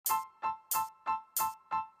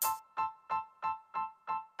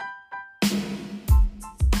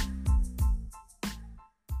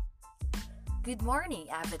Good morning,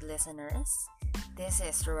 avid listeners. This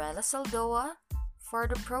is Ruela Soldoa for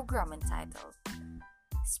the program entitled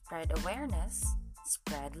Spread Awareness,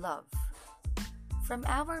 Spread Love. From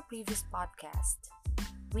our previous podcast,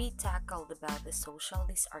 we tackled about the social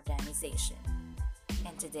disorganization.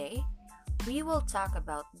 And today, we will talk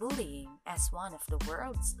about bullying as one of the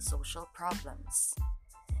world's social problems.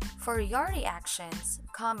 For your reactions,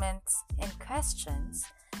 comments, and questions,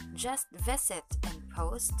 just visit and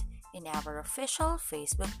post in our official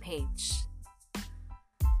Facebook page.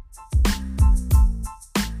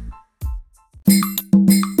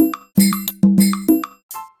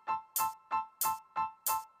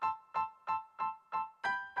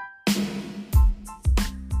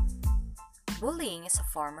 Bullying is a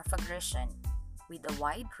form of aggression with a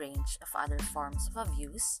wide range of other forms of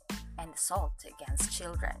abuse and assault against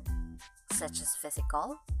children, such as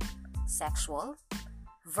physical, sexual,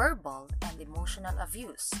 verbal, and emotional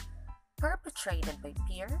abuse perpetrated by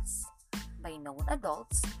peers, by known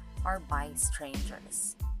adults, or by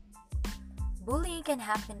strangers. Bullying can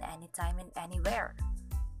happen anytime and anywhere.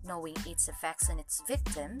 Knowing its effects on its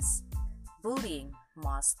victims, bullying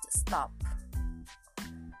must stop.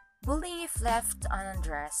 Bullying, if left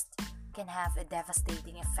unaddressed, can have a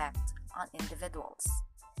devastating effect on individuals.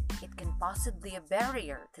 It can possibly be a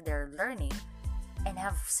barrier to their learning and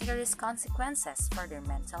have serious consequences for their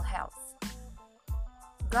mental health.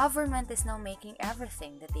 Government is now making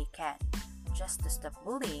everything that they can just to stop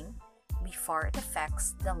bullying before it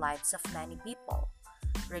affects the lives of many people,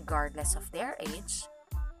 regardless of their age,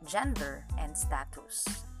 gender, and status.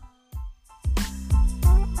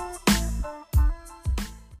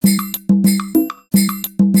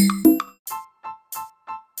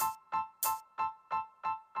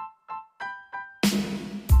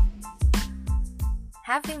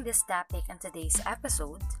 Having this topic in today's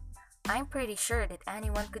episode, I'm pretty sure that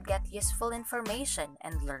anyone could get useful information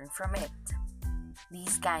and learn from it.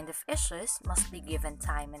 These kind of issues must be given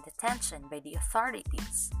time and attention by the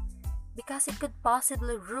authorities because it could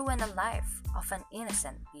possibly ruin the life of an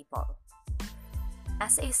innocent people.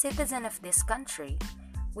 As a citizen of this country,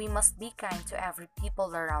 we must be kind to every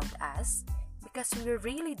people around us because we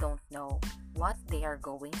really don't know what they are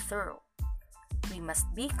going through. We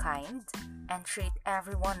must be kind and treat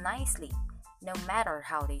everyone nicely, no matter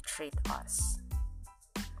how they treat us.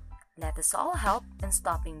 Let us all help in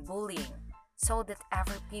stopping bullying so that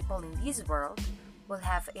every people in this world will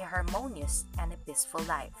have a harmonious and a peaceful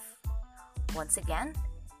life. Once again,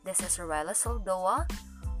 this is Ruela Soldoa.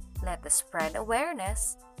 Let us spread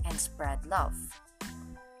awareness and spread love.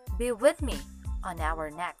 Be with me on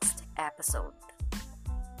our next episode.